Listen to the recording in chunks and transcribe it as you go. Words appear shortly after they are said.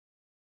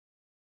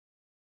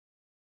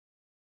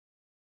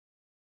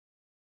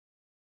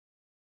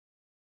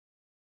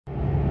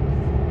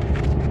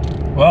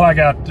Well, I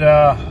got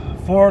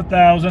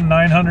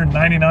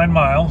 4,999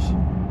 miles,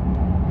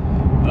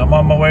 and I'm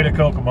on my way to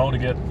Kokomo to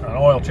get an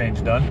oil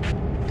change done.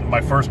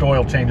 My first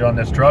oil change on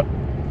this truck.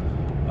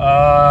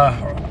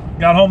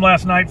 Got home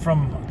last night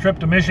from a trip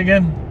to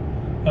Michigan.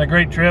 Had a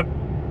great trip,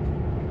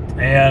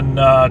 and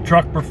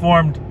truck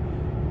performed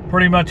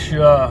pretty much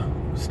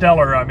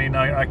stellar. I mean,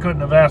 I couldn't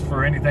have asked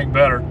for anything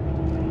better.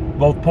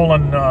 Both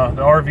pulling the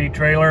RV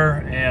trailer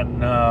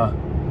and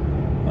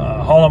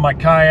hauling my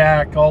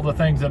kayak, all the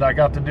things that I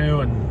got to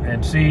do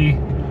and see.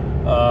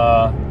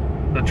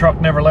 The truck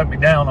never let me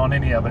down on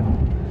any of it.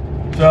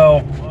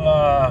 So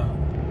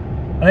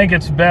I think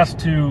it's best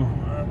to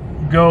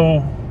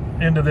go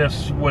into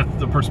this with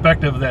the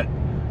perspective that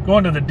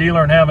going to the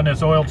dealer and having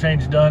this oil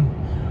change done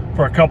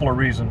for a couple of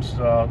reasons.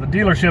 The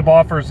dealership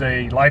offers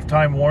a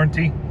lifetime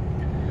warranty.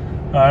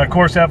 Of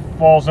course, that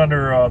falls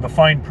under the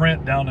fine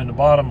print down in the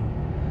bottom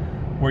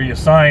where you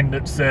sign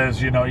that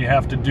says, you know, you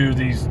have to do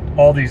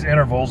all these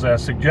intervals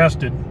as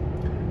suggested.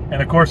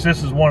 And of course,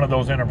 this is one of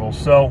those intervals.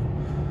 So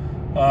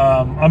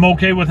I'm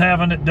okay with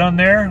having it done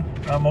there.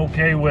 I'm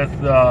okay with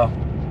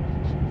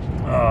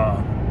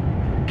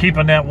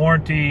keeping that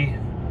warranty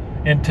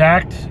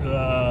intact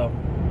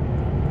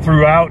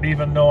throughout,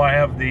 even though I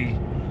have the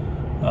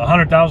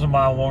 100,000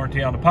 mile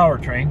warranty on the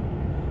powertrain.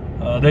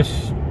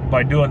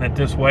 By doing it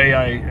this way,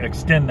 I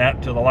extend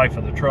that to the life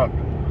of the truck,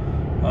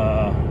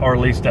 or at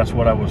least that's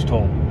what I was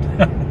told.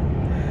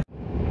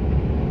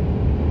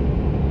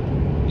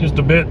 Just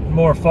a bit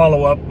more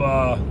follow-up.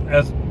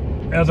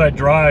 As I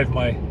drive,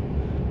 my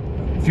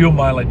fuel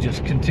mileage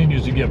just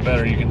continues to get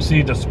better. You can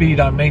see the speed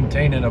I'm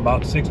maintaining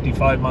about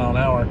 65 mile an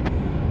hour,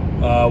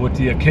 with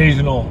the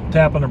occasional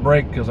tap on the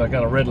brake because I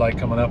got a red light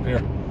coming up here,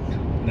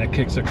 and that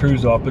kicks the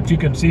cruise off. But you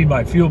can see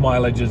my fuel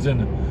mileage is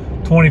in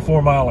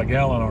 24 mile a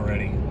gallon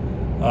already.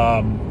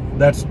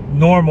 That's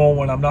normal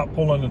when I'm not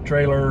pulling a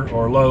trailer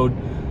or load,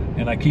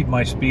 and I keep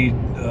my speed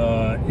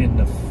in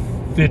the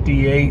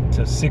 58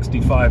 to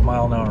 65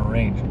 mile an hour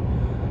range.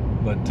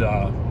 But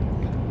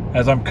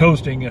as I'm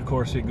coasting, of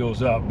course, it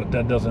goes up, but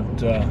that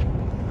doesn't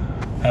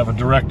have a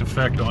direct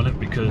effect on it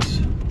because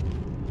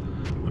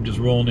I'm just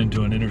rolling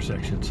into an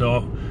intersection.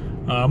 So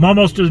I'm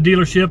almost to the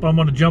dealership. I'm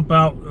going to jump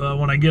out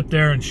when I get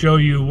there and show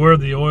you where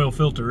the oil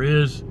filter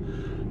is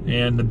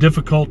and the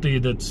difficulty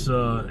that's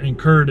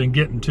incurred in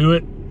getting to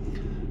it.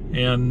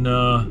 And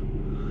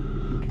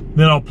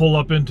then I'll pull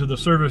up into the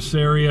service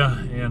area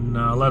and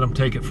let them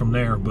take it from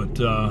there. But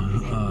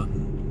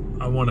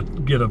I want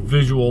to get a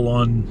visual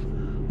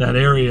on that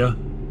area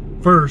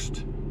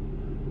first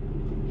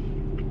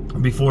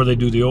before they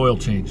do the oil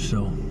change.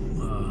 So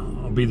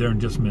I'll be there in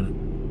just a minute.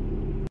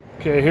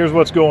 Okay, here's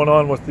what's going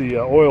on with the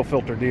oil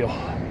filter deal.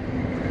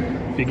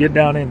 If you get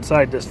down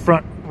inside this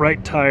front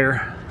right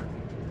tire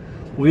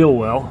wheel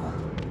well,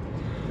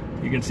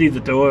 you can see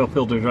that the oil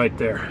filter is right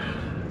there.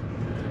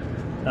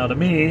 Now to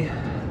me,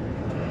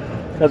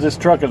 because this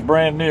truck is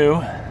brand new,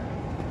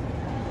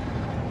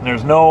 and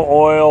there's no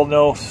oil,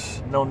 no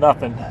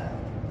nothing,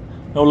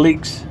 no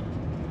leaks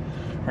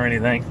or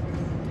anything,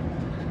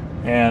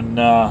 and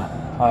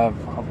I'm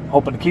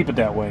hoping to keep it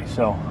that way.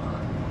 So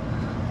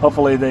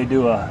hopefully they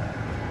do a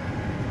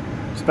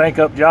spank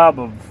up job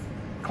of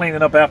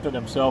cleaning up after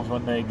themselves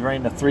when they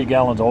drain the 3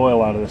 gallons of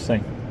oil out of this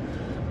thing.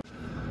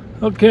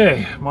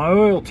 Okay, my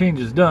oil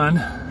change is done,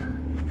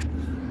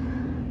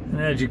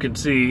 and as you can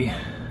see,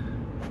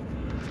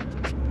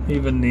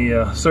 even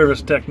the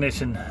service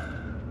technician,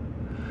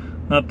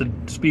 not the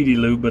Speedy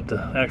Lube, but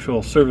the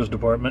actual service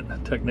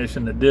department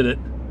technician that did it,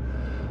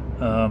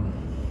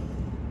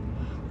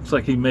 looks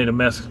like he made a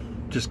mess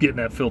just getting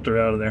that filter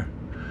out of there.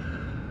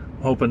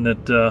 I'm hoping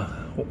that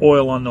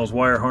oil on those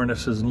wire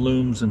harnesses and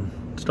looms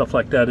and stuff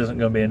like that isn't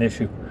going to be an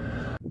issue.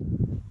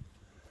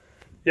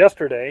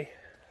 Yesterday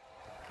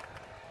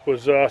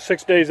was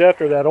 6 days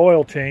after that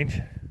oil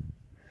change,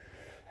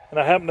 and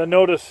I happened to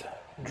notice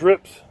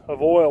drips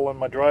of oil in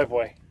my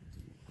driveway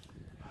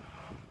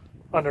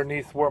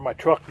underneath where my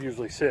truck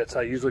usually sits.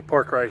 I usually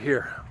park right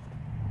here.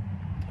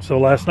 So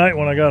last night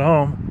when I got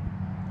home,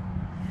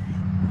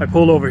 I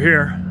pulled over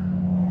here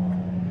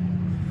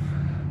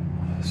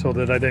so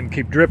that I didn't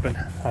keep dripping.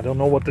 I don't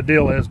know what the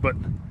deal is, but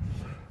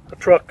a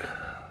truck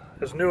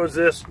as new as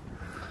this,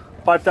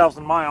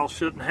 5,000 miles,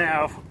 shouldn't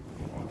have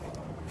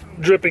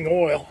dripping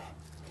oil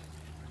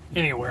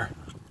anywhere.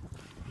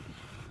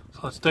 So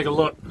let's take a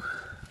look.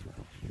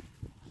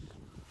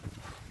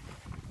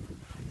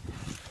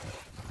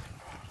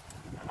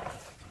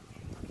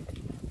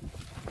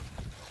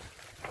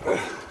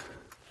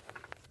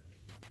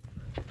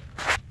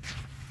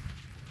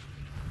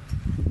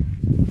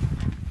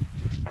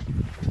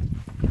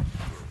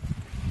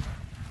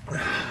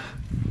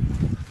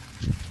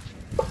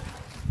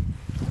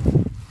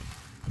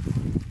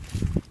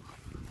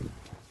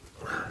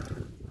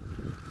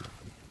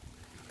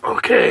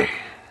 Okay,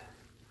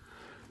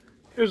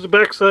 here's the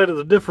back side of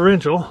the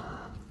differential,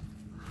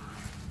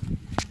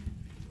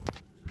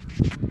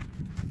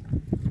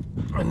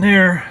 and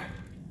there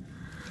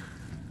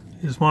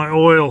is my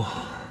oil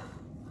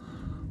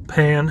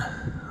pan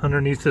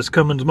underneath this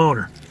Cummins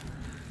motor.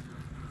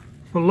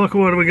 But look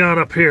what we got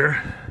up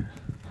here.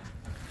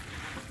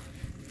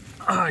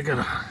 I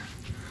gotta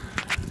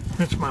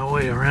inch my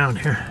way around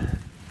here.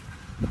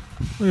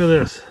 Look at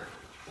this.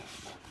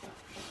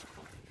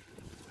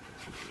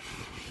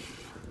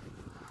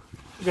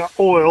 We got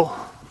oil.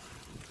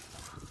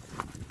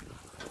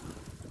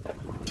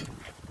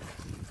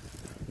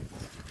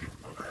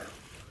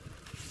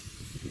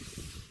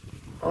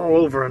 All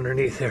over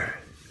underneath here.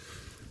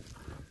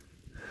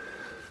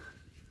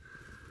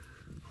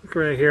 Look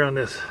right here on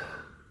this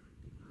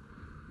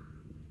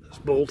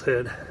bolt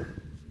head.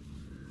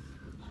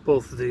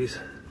 Both of these.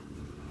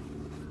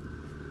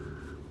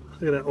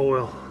 Look at that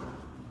oil.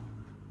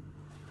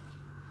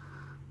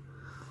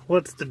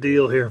 What's the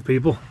deal here,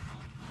 people?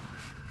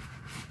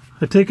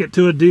 I take it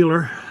to a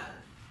dealer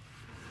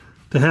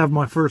to have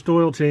my first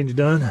oil change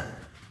done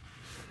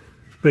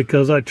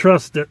because I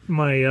trust that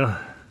my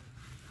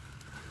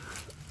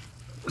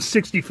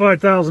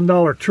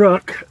 $65,000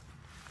 truck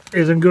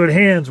is in good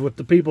hands with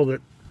the people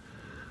that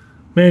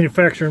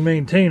manufacture and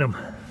maintain them.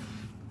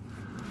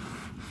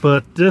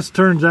 But this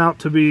turns out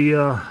to be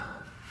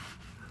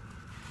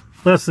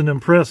less than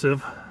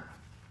impressive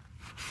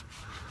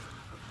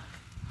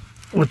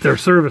with their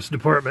service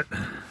department.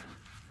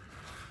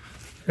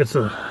 It's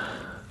an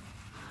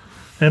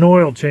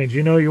oil change.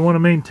 You know, you want to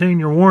maintain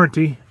your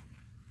warranty.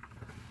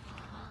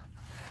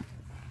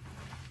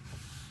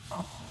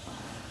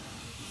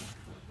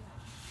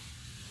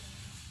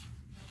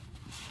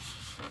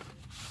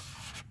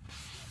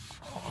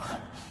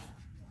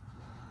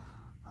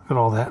 Look at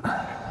all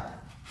that.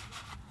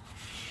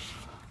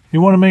 You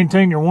want to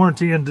maintain your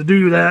warranty, and to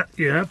do that,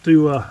 you have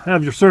to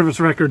have your service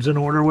records in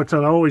order, which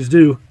I always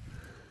do.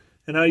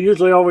 And I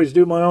usually always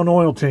do my own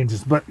oil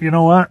changes. But you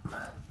know what?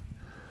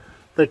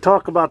 They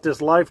talk about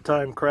this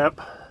lifetime crap.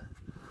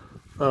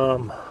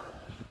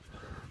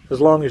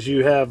 As long as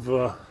you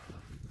have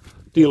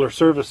dealer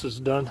services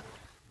done.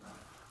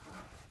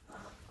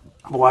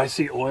 Boy, I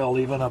see oil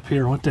even up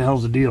here. What the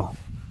hell's the deal?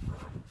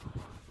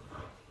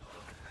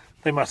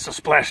 They must have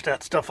splashed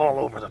that stuff all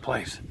over the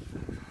place.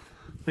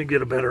 Let me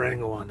get a better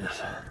angle on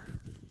this.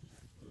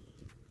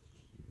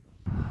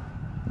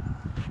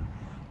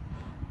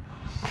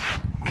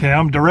 Okay,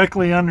 I'm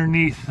directly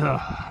underneath,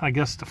 I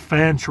guess, the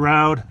fan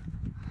shroud,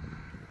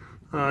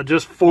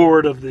 just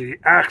forward of the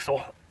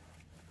axle.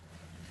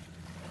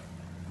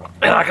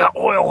 And I got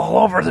oil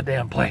all over the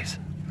damn place.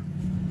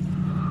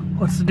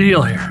 What's the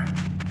deal here?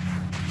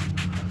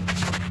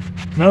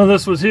 None of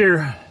this was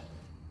here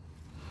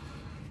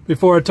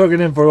before I took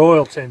it in for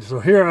oil change. So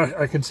here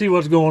I can see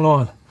what's going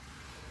on.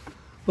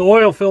 The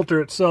oil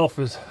filter itself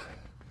is,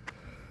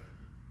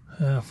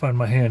 I'll find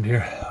my hand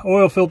here.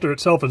 Oil filter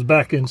itself is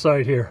back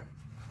inside here.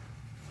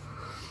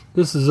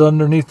 This is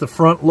underneath the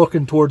front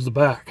looking towards the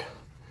back.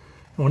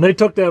 And when they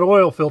took that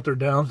oil filter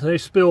down, they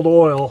spilled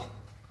oil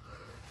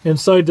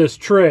inside this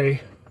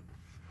tray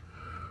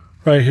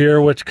right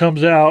here, which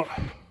comes out,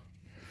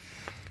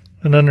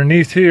 and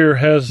underneath here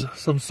has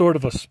some sort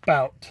of a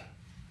spout.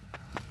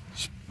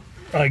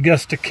 I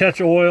guess to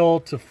catch oil,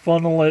 to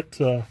funnel it,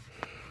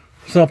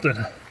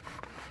 something.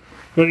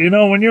 But you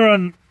know, when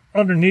you're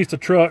underneath the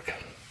truck,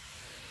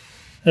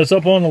 it's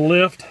up on the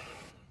lift,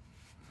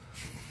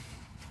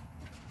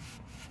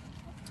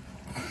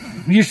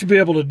 you should be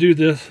able to do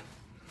this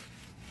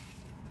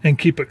and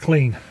keep it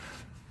clean.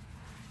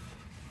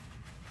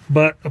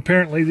 But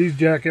apparently these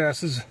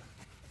jackasses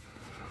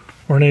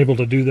weren't able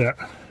to do that.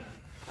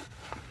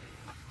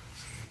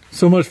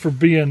 So much for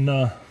being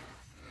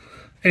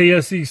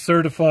ASE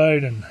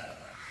certified and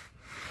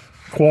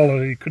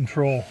quality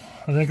control.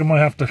 I think I might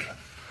have to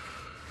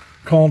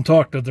call and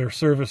talk to their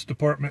service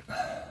department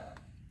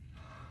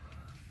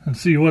and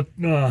see what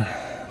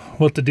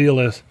the deal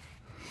is,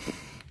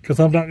 because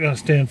I'm not going to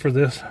stand for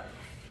this.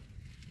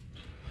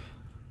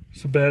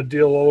 It's a bad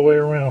deal all the way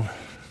around.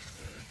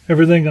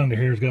 Everything under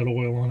here's got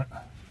oil on it.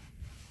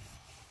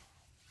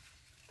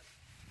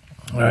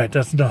 All right,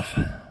 that's enough.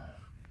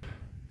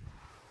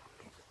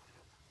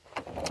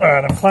 All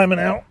right, I'm climbing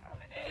out,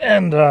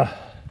 and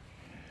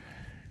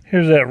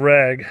here's that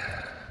rag.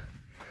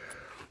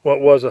 What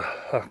was a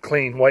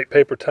clean white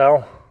paper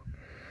towel.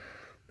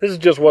 This is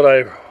just what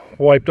I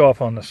wiped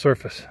off on the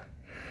surface.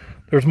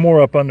 There's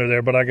more up under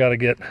there, but I gotta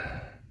get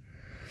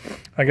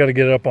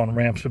it up on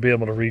ramps to be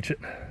able to reach it.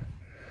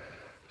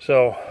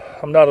 So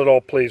I'm not at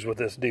all pleased with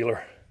this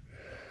dealer.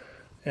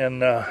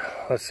 And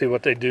let's see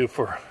what they do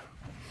for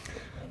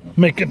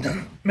making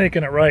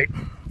it right.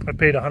 I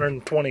paid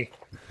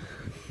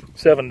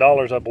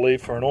 $127, I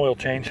believe, for an oil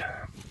change.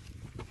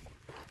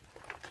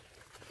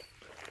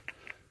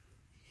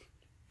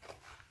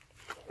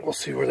 We'll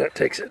see where that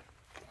takes it.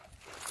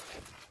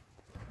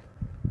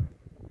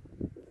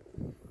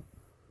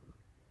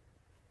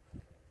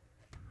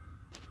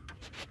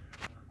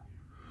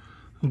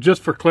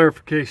 Just for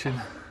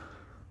clarification,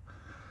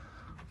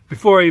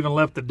 before I even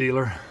left the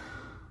dealer,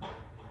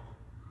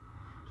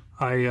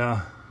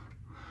 I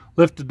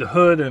lifted the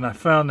hood and I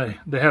found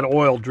they had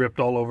oil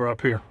dripped all over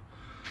up here.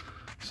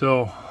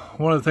 So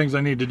one of the things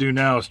I need to do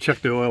now is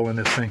check the oil in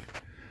this thing,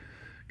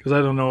 because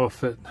I don't know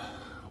if it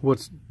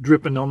what's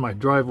dripping on my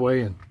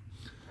driveway and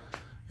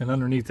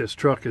underneath this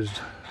truck is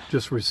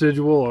just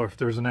residual or if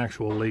there's an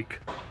actual leak.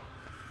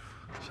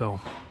 So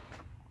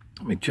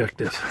let me check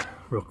this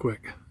real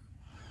quick.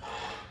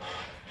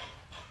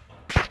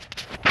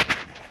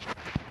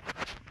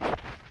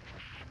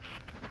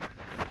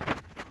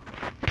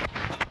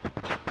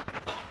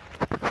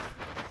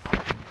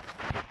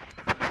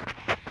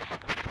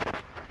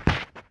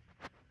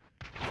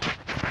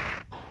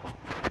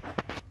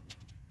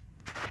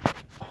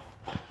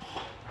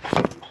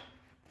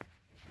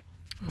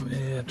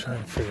 Yeah,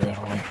 trying to figure out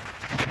a way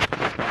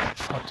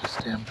to pop this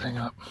damn thing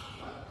up.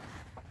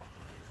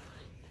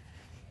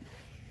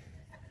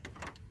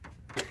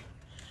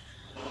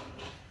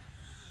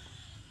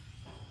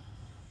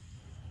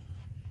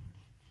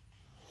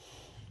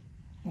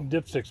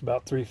 Dipstick's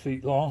about 3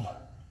 feet long.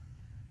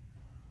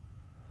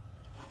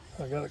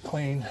 I got it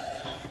clean.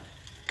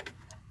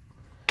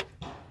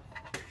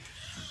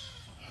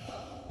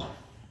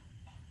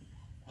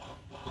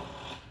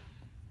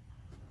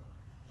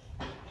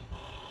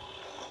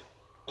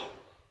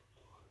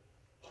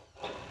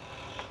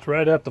 It's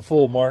right at the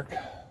full mark,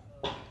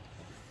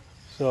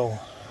 so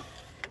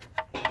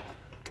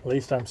at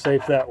least I'm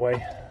safe that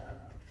way.